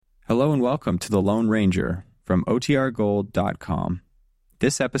Hello and welcome to The Lone Ranger from OTRGold.com.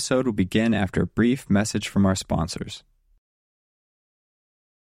 This episode will begin after a brief message from our sponsors.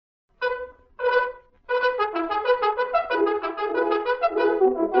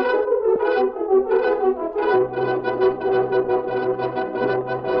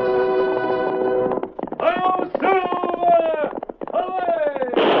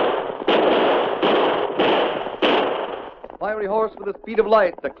 Fiery horse with the speed of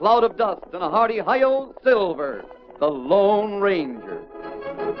light, a cloud of dust, and a hearty hi-yo silver, the Lone Ranger.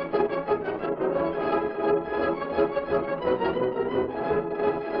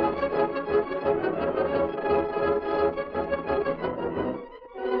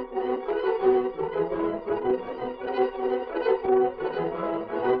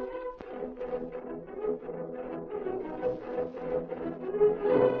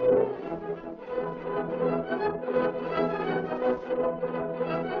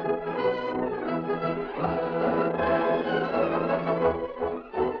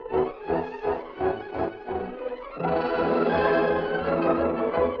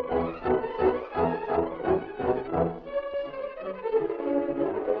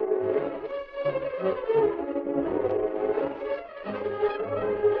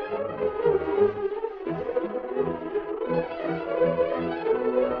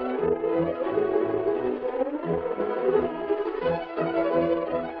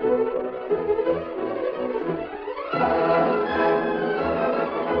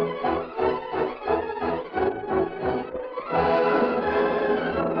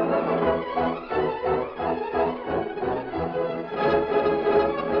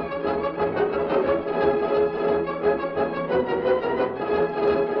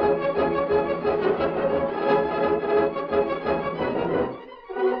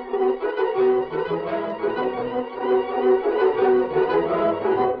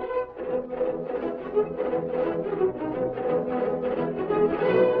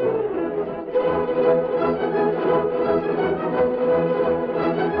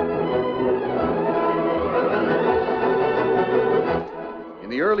 In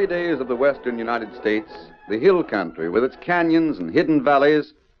the early days of the western United States, the hill country, with its canyons and hidden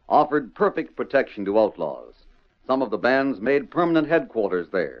valleys, offered perfect protection to outlaws. Some of the bands made permanent headquarters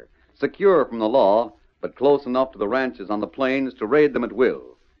there, secure from the law, but close enough to the ranches on the plains to raid them at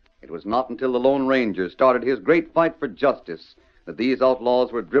will. It was not until the Lone Ranger started his great fight for justice that these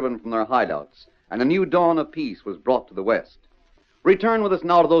outlaws were driven from their hideouts, and a new dawn of peace was brought to the West. Return with us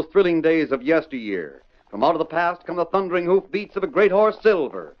now to those thrilling days of yesteryear. From out of the past come the thundering hoofbeats of a great horse,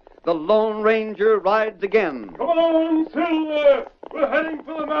 Silver. The Lone Ranger rides again. Come on, Silver! We're heading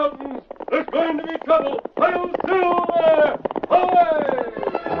for the mountains. There's going to be trouble. Hi-yo, Silver!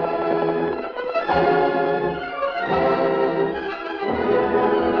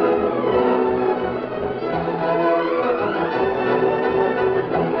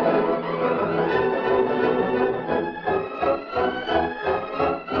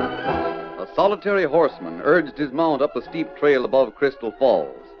 A solitary horseman urged his mount up the steep trail above Crystal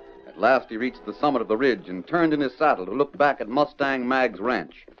Falls. At last he reached the summit of the ridge and turned in his saddle to look back at Mustang Mag's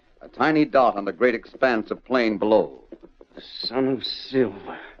ranch, a tiny dot on the great expanse of plain below. The son of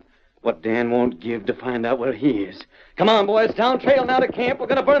Silver. What Dan won't give to find out where he is. Come on, boys. Down trail now to camp. We're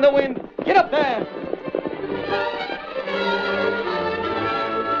going to burn the wind. Get up there.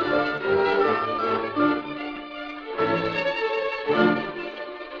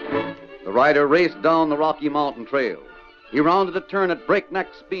 The rider raced down the rocky mountain trail. He rounded a turn at breakneck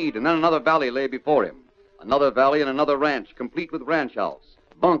speed, and then another valley lay before him. Another valley and another ranch, complete with ranch house,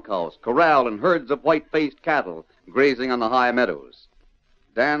 bunkhouse, corral, and herds of white-faced cattle grazing on the high meadows.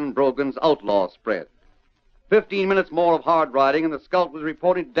 Dan Brogan's outlaw spread. 15 minutes more of hard riding, and the scout was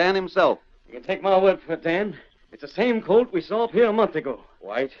reporting to Dan himself. You can take my word for it, Dan. It's the same colt we saw up here a month ago.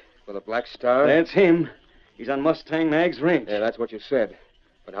 White with a black star? That's him. He's on Mustang Mag's ranch. Yeah, that's what you said.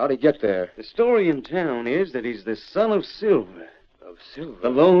 But how'd he get there? The story in town is that he's the son of Silver. Of Silver? The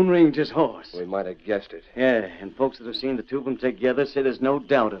Lone Ranger's horse. We might have guessed it. Yeah, and folks that have seen the two of them together say there's no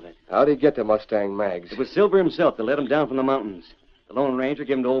doubt of it. How'd he get to Mustang Mag's? It was Silver himself that led him down from the mountains. The Lone Ranger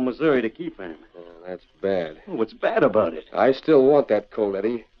gave him to old Missouri to keep for him. Oh, that's bad. Oh, what's bad about it? I still want that colt,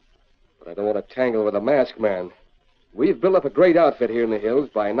 Eddie. But I don't want to tangle with a masked man. We've built up a great outfit here in the hills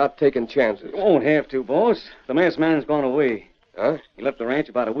by not taking chances. You won't have to, boss. The masked man's gone away. Huh? He left the ranch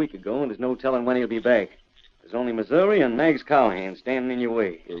about a week ago, and there's no telling when he'll be back. There's only Missouri and Mag's cowhands standing in your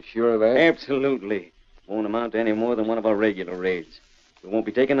way. You sure of that? Absolutely. Won't amount to any more than one of our regular raids. We won't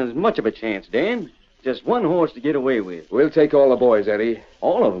be taking as much of a chance, Dan. Just one horse to get away with. We'll take all the boys, Eddie.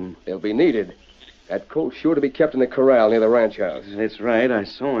 All of them? They'll be needed. That colt's sure to be kept in the corral near the ranch house. That's right. I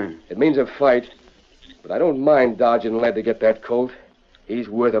saw him. It means a fight, but I don't mind dodging lead to get that colt. He's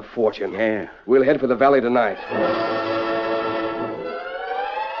worth a fortune. Yeah. We'll head for the valley tonight.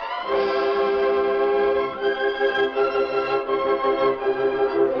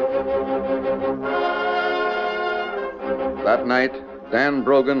 That night, Dan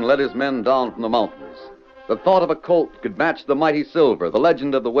Brogan led his men down from the mountains. The thought of a colt could match the mighty Silver, the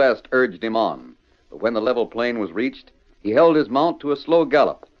legend of the West, urged him on. But when the level plain was reached, he held his mount to a slow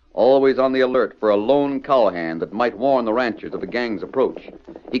gallop, always on the alert for a lone cowhand that might warn the ranchers of the gang's approach.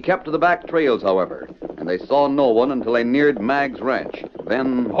 He kept to the back trails, however, and they saw no one until they neared Mag's ranch.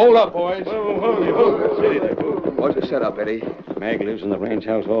 Then... Hold up, boys. What's the setup, Eddie? Mag lives in the ranch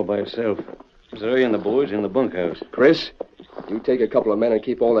house all by herself. Zoe and the boys in the bunkhouse. Chris, you take a couple of men and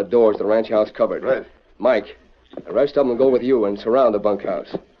keep all the doors to the ranch house covered. Right. Mike, the rest of them will go with you and surround the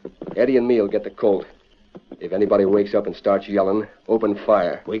bunkhouse. Eddie and me'll get the colt. If anybody wakes up and starts yelling, open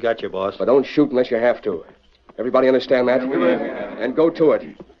fire. We got you, boss. But don't shoot unless you have to. Everybody understand that? And go to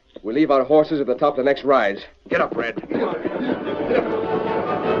it. We leave our horses at the top of the next rise. Get up, Red.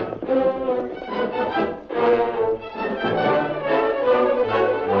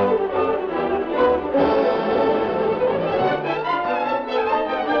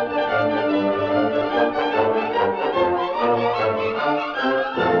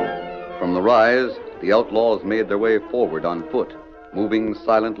 From the rise, the outlaws made their way forward on foot, moving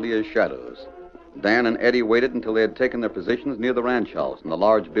silently as shadows. Dan and Eddie waited until they had taken their positions near the ranch house and the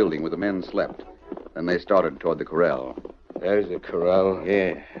large building where the men slept. Then they started toward the corral. There's the corral.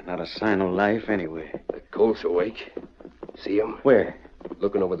 Yeah, not a sign of life anywhere. The colt's awake. See him? Where?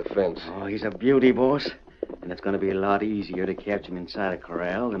 Looking over the fence. Oh, he's a beauty, boss. And it's going to be a lot easier to catch him inside a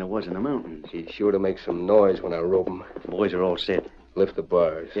corral than it was in the mountains. He's sure to make some noise when I rope him. The boys are all set. Lift the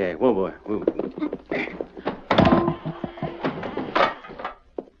bars. Yeah, whoa, boy. Whoa.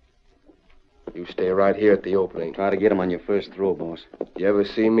 You stay right here at the opening. Try to get him on your first throw, boss. You ever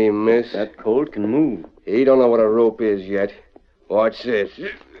see me miss? That colt can move. He don't know what a rope is yet. Watch this.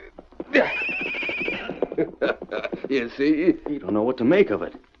 You see? He don't know what to make of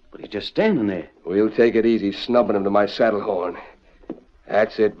it, but he's just standing there. We'll take it easy snubbing him to my saddle horn.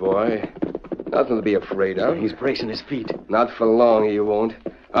 That's it, boy. Nothing to be afraid of. He's bracing his feet. Not for long, he won't.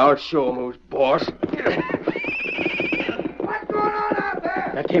 I'll show him who's boss. What's going on out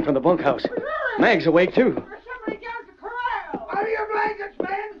there? That came from the bunkhouse. Mag's awake, too. There's somebody down at the corral. Out of your blankets,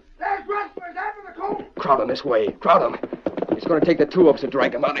 men. There's rustlers after the colt. Crowd him this way. Crowd him. It's going to take the two of us to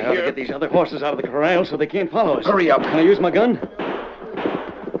drag him out of Now to here. get these other horses out of the corral so they can't follow us. Hurry up. Can I use my gun?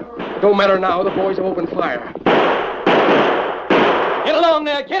 Don't matter now. The boys have opened fire. Get along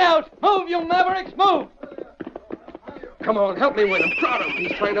there. Get out. Move, you mavericks. Move. Come on, help me with him. Crowd him.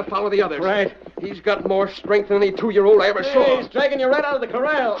 He's trying to follow the others. Right. He's got more strength than any 2-year-old I ever saw. He's dragging you right out of the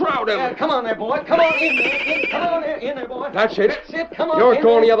corral. Crowd him. Yeah, come on there, boy. Come on in there. Come on in there, boy. That's it. That's it. Come on. You're in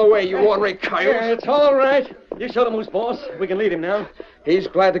going there. the other way, you ornery coyotes. Yeah, it's all right. You showed him who's boss. We can lead him now. He's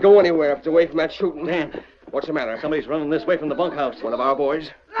glad to go anywhere if it's away from that shooting. Dan, What's the matter? somebody's running this way from the bunkhouse. One of our boys?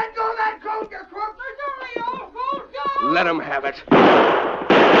 Let go of that colt, you crook. There's only old colt. Go. Let him have it. Sorry.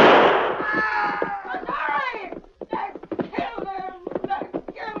 Let's kill them. Let's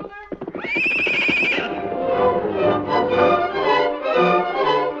kill them.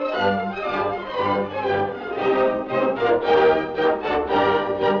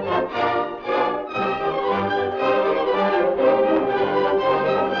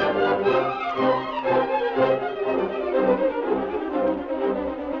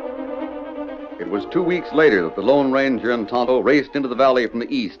 It was 2 weeks later that the Lone Ranger and Tonto raced into the valley from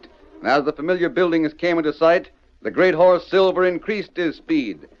the east. And as the familiar buildings came into sight, the great horse Silver increased his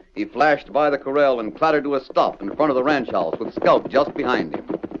speed. He flashed by the corral and clattered to a stop in front of the ranch house with Scout just behind him.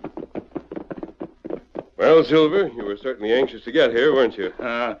 Well, Silver, you were certainly anxious to get here, weren't you?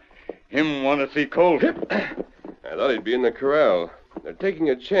 Him want to see Colt. I thought he'd be in the corral. They're taking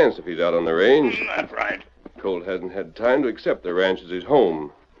a chance if he's out on the range. That's right. Colt hasn't had time to accept the ranch as his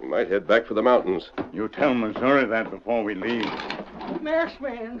home. He might head back for the mountains. You tell Missouri that before we leave. Masked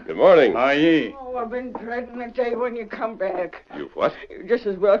man. Good morning. Are ye? Oh, I've been dreading the day when you come back. You what? You're just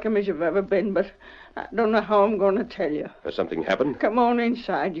as welcome as you've ever been, but I don't know how I'm going to tell you. Has something happened? Come on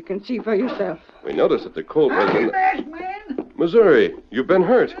inside. You can see for yourself. We noticed that the Colt was in the... Masked man. Missouri, you've been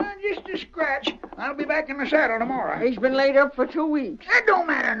hurt. Just a scratch. I'll be back in the saddle tomorrow. He's been laid up for 2 weeks. That don't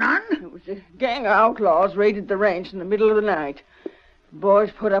matter none. It was a gang of outlaws raided the ranch in the middle of the night. The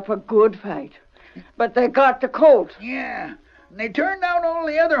boys put up a good fight. But they got the colt. Yeah. and they turned out all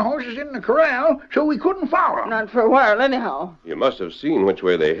the other horses in the corral, so we couldn't follow 'em. Not for a while, anyhow. You must have seen which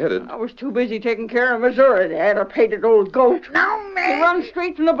way they headed. I was too busy taking care of Missouri. They had a painted old goat. Now, He Meg. run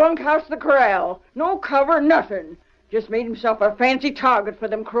straight from the bunkhouse to the corral. No cover, nothing. Just made himself a fancy target for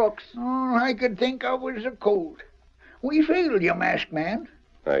them crooks. All I could think of was the colt. We failed you, masked man.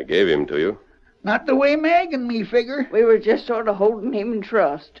 I gave him to you. Not the way Meg and me figure. We were just sort of holding him in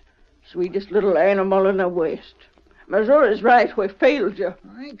trust. Sweetest little animal in the West. Missouri's right. We failed you.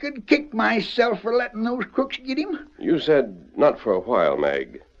 I could kick myself for letting those crooks get him. You said not for a while,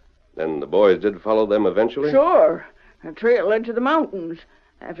 Mag. Then the boys did follow them eventually? Sure. The trail led to the mountains.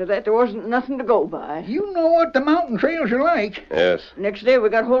 After that, there wasn't nothing to go by. You know what the mountain trails are like. Yes. Next day, we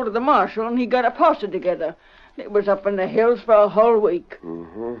got hold of the marshal, and he got a posse together. They was up in the hills for a whole week.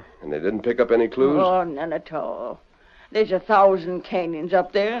 Mm-hmm. And they didn't pick up any clues? Oh, none at all. There's 1,000 canyons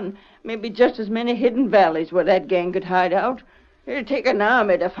up there, and maybe just as many hidden valleys where that gang could hide out. It'd take an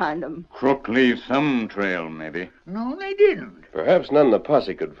army to find them. Crook leaves some trail, maybe. No, they didn't. Perhaps none the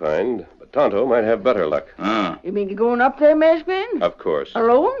posse could find, but Tonto might have better luck. Ah. You mean you're going up there, masked man? Of course.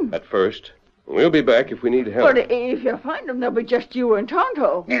 Alone? At first. We'll be back if we need help. But if you find them, there'll be just you and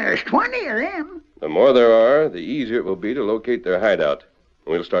Tonto. There's 20 of them. The more there are, the easier it will be to locate their hideout.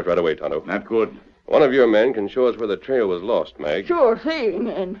 We'll start right away, Tonto. Not good. One of your men can show us where the trail was lost, Mag. Sure thing,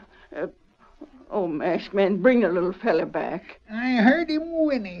 and... oh, masked man, bring the little fella back. I heard him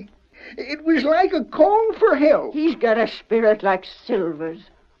whinny. It was like a call for help. He's got a spirit like Silver's.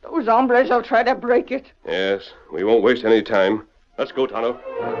 Those hombres will try to break it. Yes, we won't waste any time. Let's go, Tonto.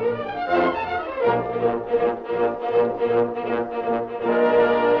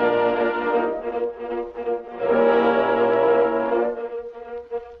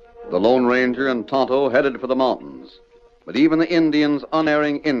 The Lone Ranger and Tonto headed for the mountains. But even the Indian's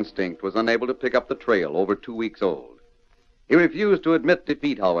unerring instinct was unable to pick up the trail over 2 weeks old. He refused to admit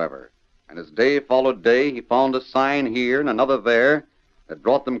defeat, however, and as day followed day, he found a sign here and another there that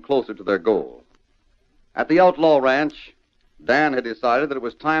brought them closer to their goal. At the outlaw ranch, Dan had decided that it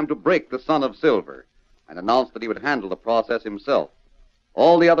was time to break the Son of Silver and announced that he would handle the process himself.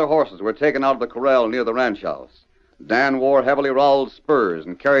 All the other horses were taken out of the corral near the ranch house. Dan wore heavily roweled spurs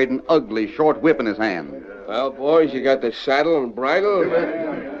and carried an ugly short whip in his hand. Well, boys, you got the saddle and bridle?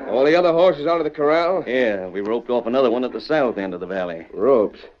 All the other horses out of the corral? Yeah, we roped off another one at the south end of the valley.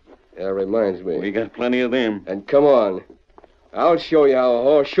 Ropes. That reminds me. We got plenty of them. And come on. I'll show you how a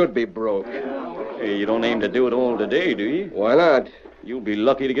horse should be broke. Hey, you don't aim to do it all today, do you? Why not? You'll be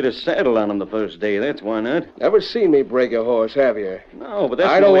lucky to get a saddle on him the first day, that's why not. Never seen me break a horse, have you? No, but that's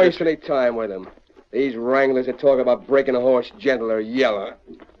I the don't way waste any time with him. These wranglers that talk about breaking a horse gentle or yeller.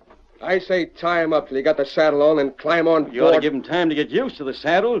 I say tie him up till you got the saddle on and climb on board. You ought to give him time to get used to the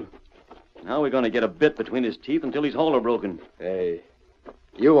saddle. Now we're going to get a bit between his teeth until he's holler broken. Hey,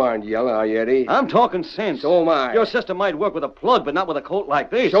 you aren't yeller, are you, Eddie? I'm talking sense. So am I. Your system might work with a plug, but not with a colt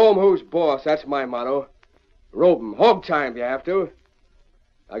like this. Show him who's boss. That's my motto. Rope him. Hog time if you have to.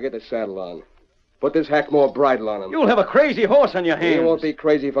 I'll get the saddle on. Put this Hackmore bridle on him. You'll have a crazy horse on your hands. He won't be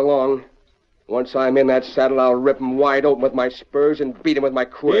crazy for long. Once I'm in that saddle, I'll rip him wide open with my spurs and beat him with my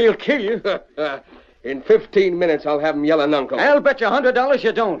quirt. He'll kill you. In 15 minutes, I'll have him yelling uncle. I'll bet you $100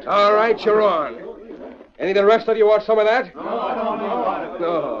 you don't. All right, you're on. Any of the rest of you want some of that?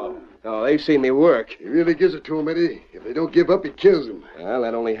 No. No, they've seen me work. He really gives it to him, Eddie. If they don't give up, he kills them. Well,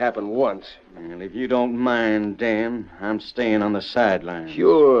 that only happened once. And if you don't mind, Dan, I'm staying on the sideline.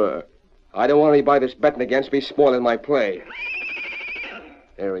 Sure. I don't want anybody that's betting against me spoiling my play.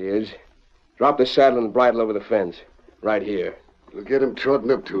 There he is. Drop the saddle and bridle over the fence. Right here. We'll get him trotting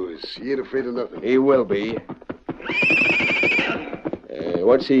up to us. He ain't afraid of nothing. He will be.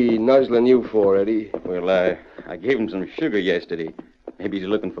 What's he nuzzling you for, Eddie? Well, I gave him some sugar yesterday. Maybe he's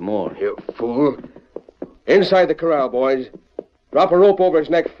looking for more. You fool. Inside the corral, boys. Drop a rope over his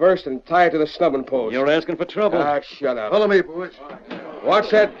neck first and tie it to the snubbing post. You're asking for trouble. Ah, shut up. Follow me, boys. Watch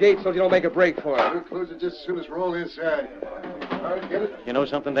that gate so you don't make a break for it. We'll close it just as soon as we're all inside. All right, get it? You know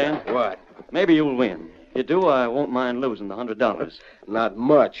something, Dan? What? Maybe you'll win. If you do, I won't mind losing the $100. Not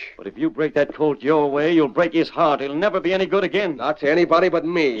much. But if you break that colt your way, you'll break his heart. He'll never be any good again. Not to anybody but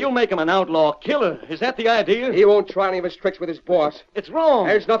me. You'll make him an outlaw killer. Is that the idea? He won't try any of his tricks with his boss. It's wrong.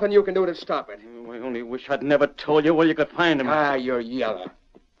 There's nothing you can do to stop it. I only wish I'd never told you where you could find him. Ah, you're yeller.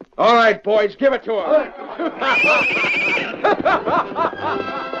 All right, boys, give it to him.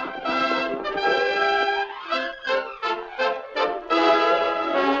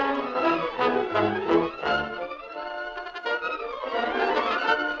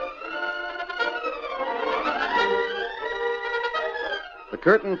 The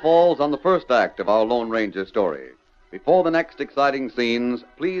curtain falls on the first act of our Lone Ranger story. Before the next exciting scenes,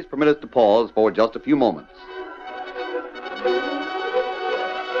 please permit us to pause for just a few moments.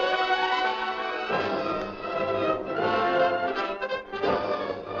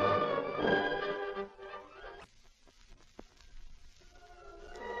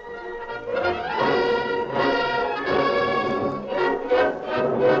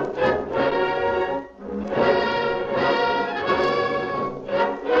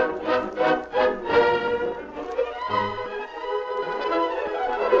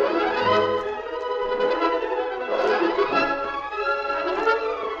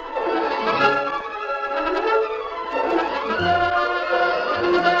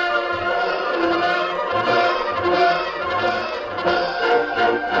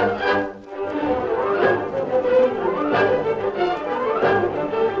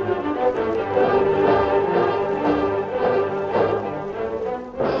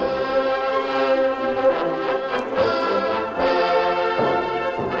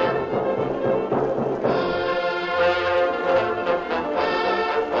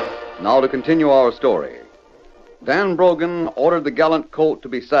 Now to continue our story. Dan Brogan ordered the gallant colt to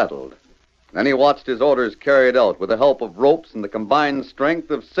be saddled. Then he watched his orders carried out with the help of ropes and the combined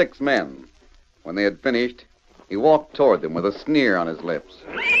strength of 6 men. When they had finished, he walked toward them with a sneer on his lips.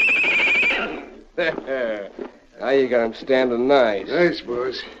 Now you got him standing nice. Nice,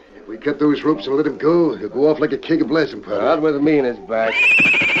 boys. If we cut those ropes and let him go, he'll go off like a keg of blazing powder. Not with me in his back.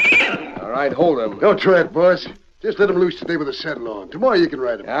 All right, hold him. Don't try it, boss. Just let him loose today with a saddle on. Tomorrow you can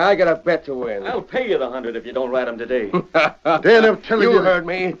ride him. I got a bet to win. I'll pay you the 100 if you don't ride him today. Dan, I'm telling you... You heard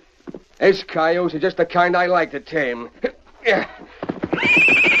me. These coyotes are just the kind I like to tame.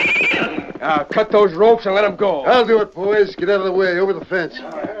 Now, cut those ropes and let them go. I'll do it, boys. Get out of the way, over the fence.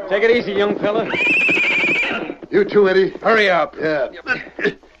 Take it easy, young fella. You too, Eddie. Hurry up. Yeah.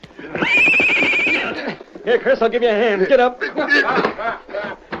 Here, Chris, I'll give you a hand. Get up.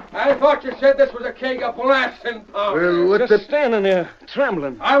 I thought you said this was a keg of blasting powder. Well, what Just standing there,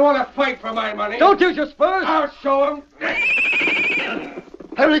 trembling. I want to fight for my money. Don't use your spurs. I'll show him.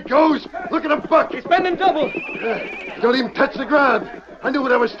 There he goes. Look at him buck. He's bending double. He don't even touch the ground. I knew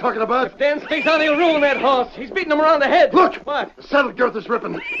what I was talking about. If Dan stays on, he'll ruin that horse. He's beating him around the head. Look. What? The saddle girth is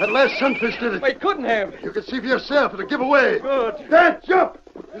ripping. That last sunfish did it. Well, he couldn't have. You can see for yourself. It'll give away. Good. Dan, jump.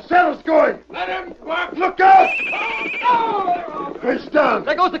 The saddle's going. Let him buck. Look out. Oh, He's down.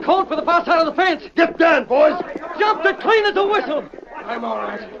 There goes the colt for the far side of the fence. Get down, boys. Jumped it clean as a whistle. I'm all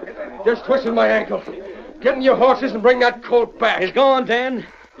right. Just twisting my ankle. Get in your horses and bring that colt back. He's gone, Dan.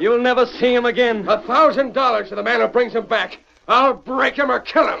 You'll never see him again. $1,000 to the man who brings him back. I'll break him or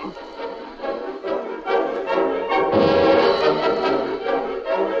kill him.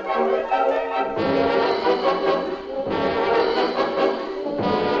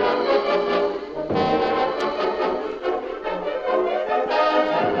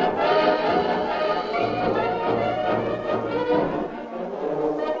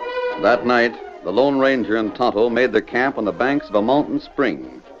 That night, the Lone Ranger and Tonto made their camp on the banks of a mountain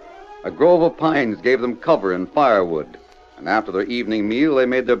spring. A grove of pines gave them cover and firewood, and after their evening meal, they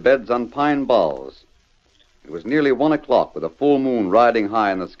made their beds on pine boughs. It was nearly 1 o'clock with a full moon riding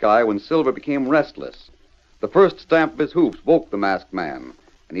high in the sky when Silver became restless. The first stamp of his hoofs woke the masked man,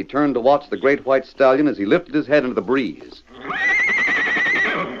 and he turned to watch the great white stallion as he lifted his head into the breeze.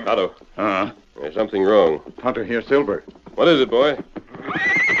 Tonto. There's something wrong. Tonto here, Silver. What is it, boy?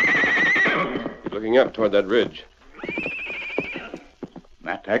 He's looking up toward that ridge.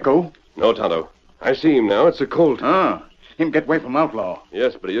 That Echo? No, Tonto. I see him now. It's a colt. Him get away from Outlaw.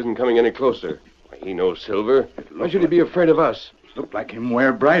 Yes, but he isn't coming any closer. He knows Silver. Why should he be afraid of us? Look like him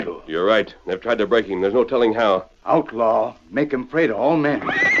wear bridle. You're right. They've tried to break him. There's no telling how. Outlaw make him afraid of all men.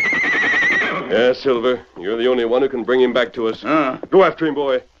 Yes, Silver. You're the only one who can bring him back to us. Go after him,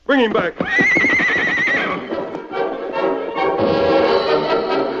 boy. Bring him back.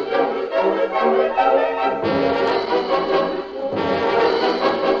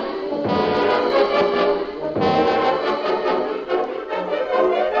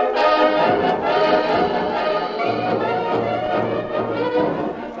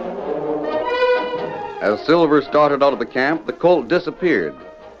 As Silver started out of the camp, the colt disappeared.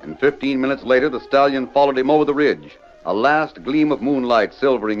 And 15 minutes later, the stallion followed him over the ridge, a last gleam of moonlight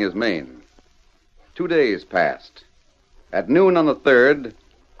silvering his mane. 2 days passed. At noon on the 3rd,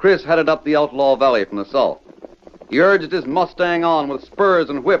 Chris headed up the Outlaw Valley from the south. He urged his Mustang on with spurs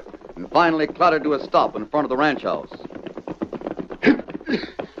and whip, and finally clattered to a stop in front of the ranch house.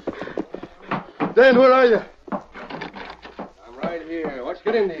 Dan, where are you? I'm right here. What's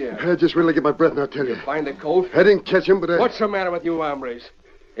get into you? I just really get my breath and I'll tell you. Find the colt? I didn't catch him, but I... What's the matter with you hombres?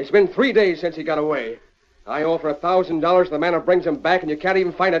 It's been 3 days since he got away. I offer $1,000 to the man who brings him back, and you can't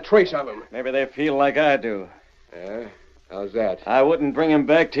even find a trace of him. Maybe they feel like I do. Yeah? How's that? I wouldn't bring him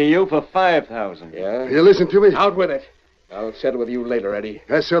back to you for $5,000. Yeah? You listen to me? Out with it. I'll settle with you later, Eddie.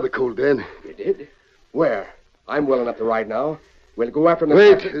 I saw the Colt, Dan. You did? Where? I'm well enough to ride now. We'll go after him.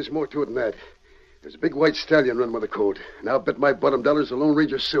 Wait, there's more to it than that. There's a big white stallion running with the Colt, and I'll bet my bottom dollar's the Lone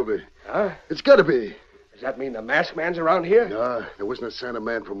Ranger Silver. Huh? It's got to be. Does that mean the masked man's around here? No, there wasn't a sign of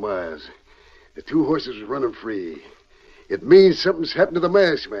man for miles. The two horses was running free. It means something's happened to the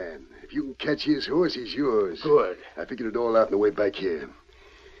masked man. If you can catch his horse, he's yours. Good. I figured it all out on the way back here.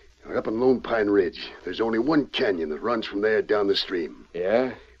 We're up on Lone Pine Ridge. There's only one canyon that runs from there down the stream.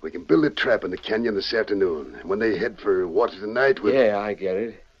 Yeah? We can build a trap in the canyon this afternoon. And when they head for water tonight, we'll... Yeah, I get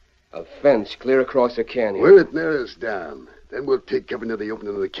it. A fence clear across the canyon. Where it narrows down. Then we'll take cover near the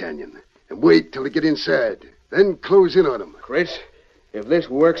opening of the canyon. And wait till they get inside. Then close in on them. Chris, if this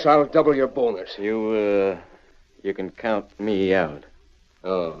works, I'll double your bonus. You can count me out.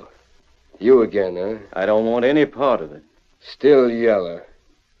 Oh. You again, huh? I don't want any part of it. Still yeller.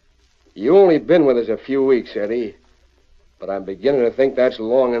 You only been with us a few weeks, Eddie. But I'm beginning to think that's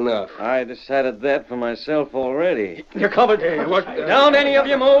long enough. I decided that for myself already. You're covered. Don't any of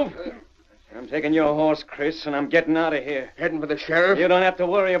you move. I'm taking your horse, Chris, and I'm getting out of here. Heading for the sheriff? You don't have to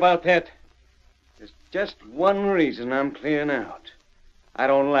worry about that. There's just one reason I'm clearing out. I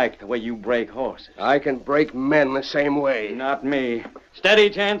don't like the way you break horses. I can break men the same way. Not me. Steady,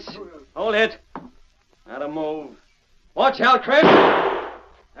 gents. Hold it. Not a move. Watch out, Chris.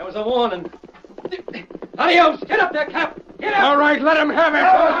 That was a warning. Adios. Get up there, Cap. Get up. All right, let him have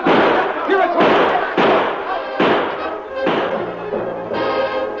it. Here it comes.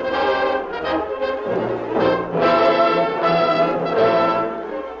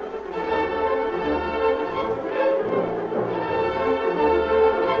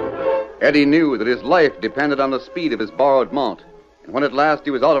 Eddie knew that his life depended on the speed of his borrowed mount, and when at last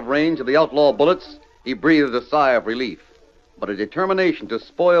he was out of range of the outlaw bullets, he breathed a sigh of relief. But a determination to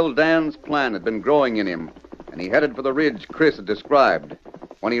spoil Dan's plan had been growing in him, and he headed for the ridge Chris had described.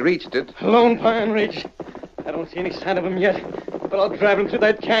 When he reached it... Lone Pine Ridge. I don't see any sign of him yet, but I'll drive him through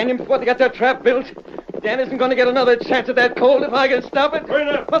that canyon before they get their trap built. Dan isn't going to get another chance at that Colt if I can stop it. Wait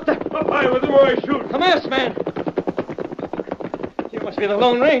up. What the... Up high with him or I shoot. A masked man. You must be the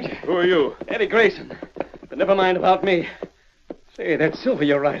Lone Ranger. Who are you? Eddie Grayson. But never mind about me. Say, that Silver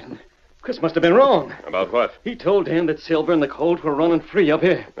you're riding. Chris must have been wrong. About what? He told Dan that Silver and the Colt were running free up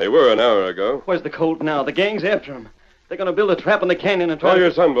here. They were an hour ago. Where's the Colt now? The gang's after him. They're going to build a trap in the canyon and try Call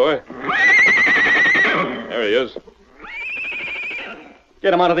your son, boy. There he is.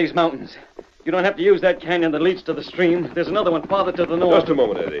 Get him out of these mountains. You don't have to use that canyon that leads to the stream. There's another one farther to the north. Just a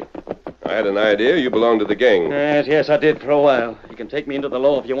moment, Eddie. I had an idea you belonged to the gang. Yes, I did for a while. You can take me into the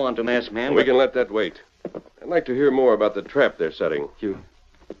law if you want to, masked man. We can let that wait. I'd like to hear more about the trap they're setting.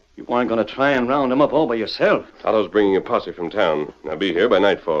 You aren't going to try and round them up all by yourself. Otto's bringing a posse from town. I'll be here by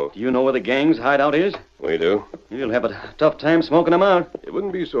nightfall. Do you know where the gang's hideout is? We do. You'll have a tough time smoking them out. It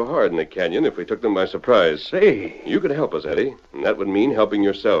wouldn't be so hard in the canyon if we took them by surprise. Say, You could help us, Eddie, and that would mean helping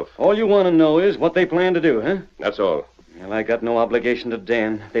yourself. all you want to know is what they plan to do, huh? That's all. Well, I got no obligation to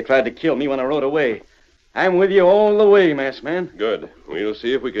Dan. They tried to kill me when I rode away. I'm with you all the way, masked man. Good. We'll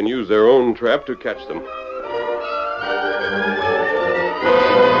see if we can use their own trap to catch them.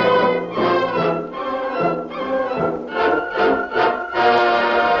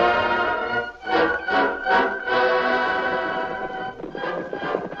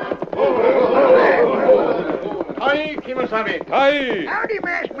 Hi, Kimasabi. Hi! Howdy,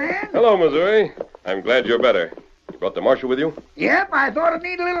 masked man. Hello, Missouri. I'm glad you're better. You brought the marshal with you? Yep, I thought I'd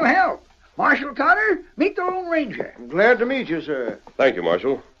need a little help. Marshal Cutter, meet the Lone Ranger. Glad to meet you, sir. Thank you,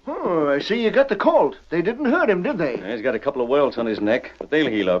 Marshal. Oh, I see you got the Colt. They didn't hurt him, did they? He's got a couple of welts on his neck, but they'll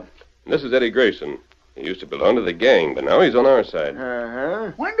heal up. This is Eddie Grayson. He used to belong to the gang, but now he's on our side.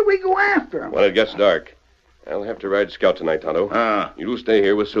 Uh-huh. When do we go after him? When it gets dark. I'll have to ride scout tonight, Tonto. You stay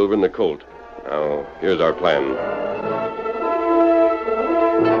here with Silver and the Colt. Now, here's our plan.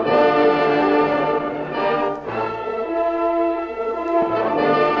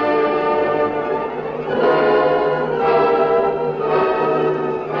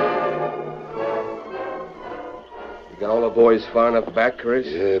 You got all the boys far enough back, Chris?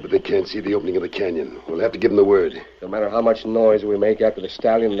 Yeah, but they can't see the opening of the canyon. We'll have to give them the word. No matter how much noise we make after the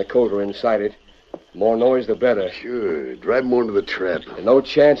stallion and the Colt are inside it, the more noise, the better. Sure. Drive them on to the trap. There's no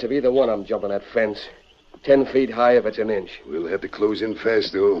chance of either one of them jumping that fence. 10 feet high if it's an inch. We'll have to close in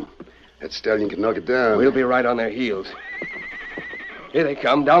fast, though. That stallion can knock it down. We'll be right on their heels. Here they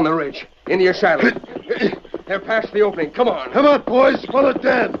come, down the ridge. Into your saddle. They're past the opening. Come on. Come on, boys. Follow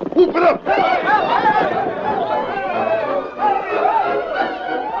Dan. Whoop it up.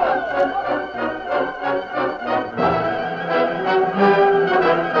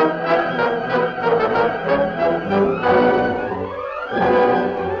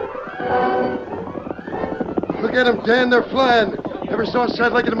 Look at them, Dan. They're flying. Never saw a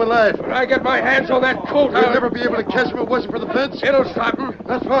sight like it in my life. When I get my hands on that Colt, You'll never be able to catch him if it wasn't for the fence. It'll stop him.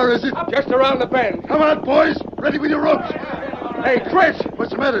 Not far, is it? Just around the bend. Come on, boys. Ready with your ropes. Hey, Chris.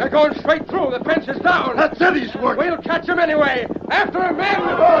 What's the matter? They're going straight through. The fence is down. That's Eddie's work. We'll catch him anyway. After him, men.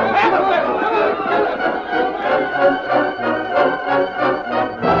 After him.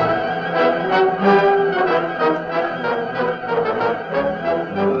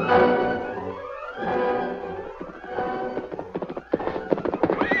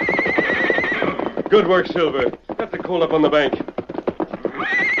 Good work, Silver. Get the Colt up on the bank.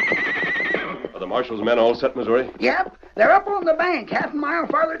 Are the marshal's men all set, Missouri? Yep, they're up on the bank, half a mile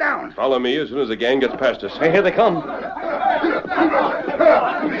farther down. Follow me as soon as the gang gets past us. Hey, here they come.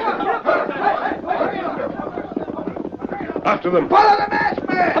 After them. Follow the masked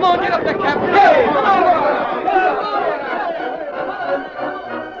man! Come on, get up there, Captain. Hey, come on.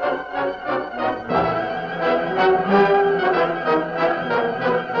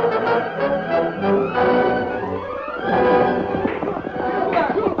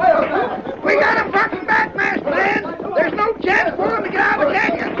 We got him fucking back, masked man. There's no chance for him to get out of the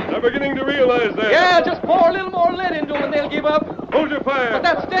canyon. They're beginning to realize that. Yeah, just pour a little more lead into them and they'll give up. Hold your fire. But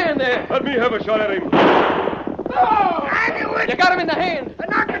that's stand there. Let me have a shot at him. I knew it. You got him in the hand. I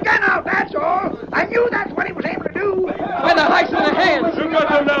knocked the gun out, that's all. I knew that's what he was aiming to do. With the heights in the hands. You got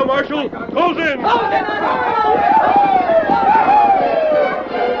them now, Marshal. Close in.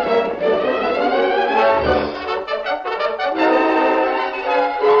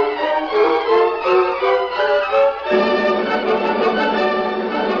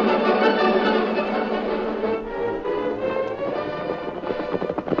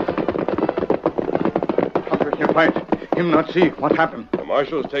 Fight. Him not see. What happened? The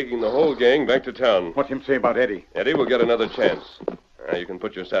Marshal's taking the whole gang back to town. What him say about Eddie? Eddie will get another chance. You can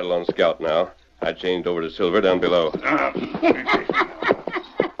put your saddle on Scout now. I changed over to Silver down below.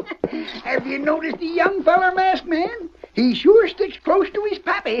 Have you noticed the young feller, masked man? He sure sticks close to his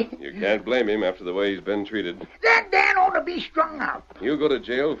pappy. You can't blame him after the way he's been treated. That Dan ought to be strung out. He'll go to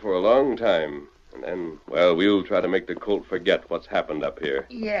jail for a long time. And then, well, we'll try to make the Colt forget what's happened up here.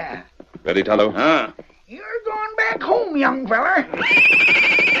 Yeah. Ready, Tonto? You're going back home, young feller.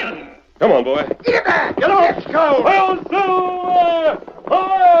 Come on, boy. Get back. Get off. Let's go. Well, Silver!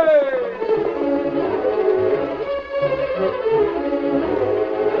 Away!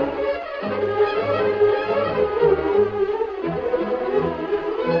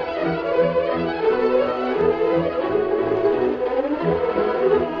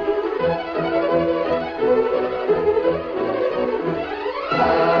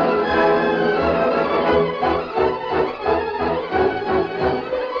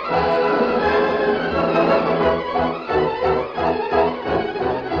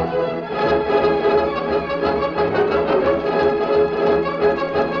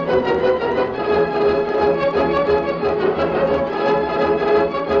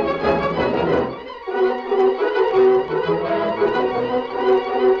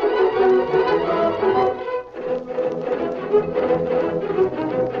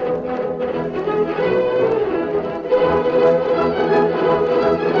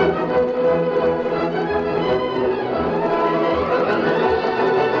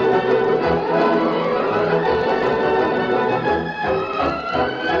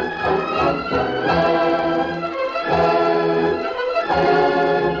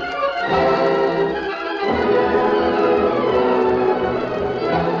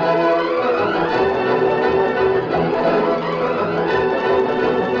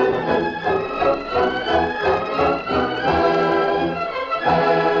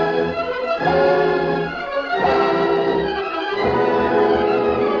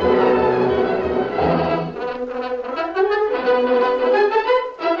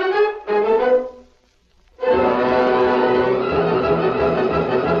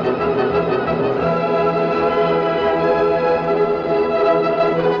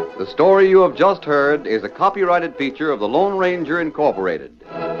 The story you have just heard is a copyrighted feature of the Lone Ranger Incorporated.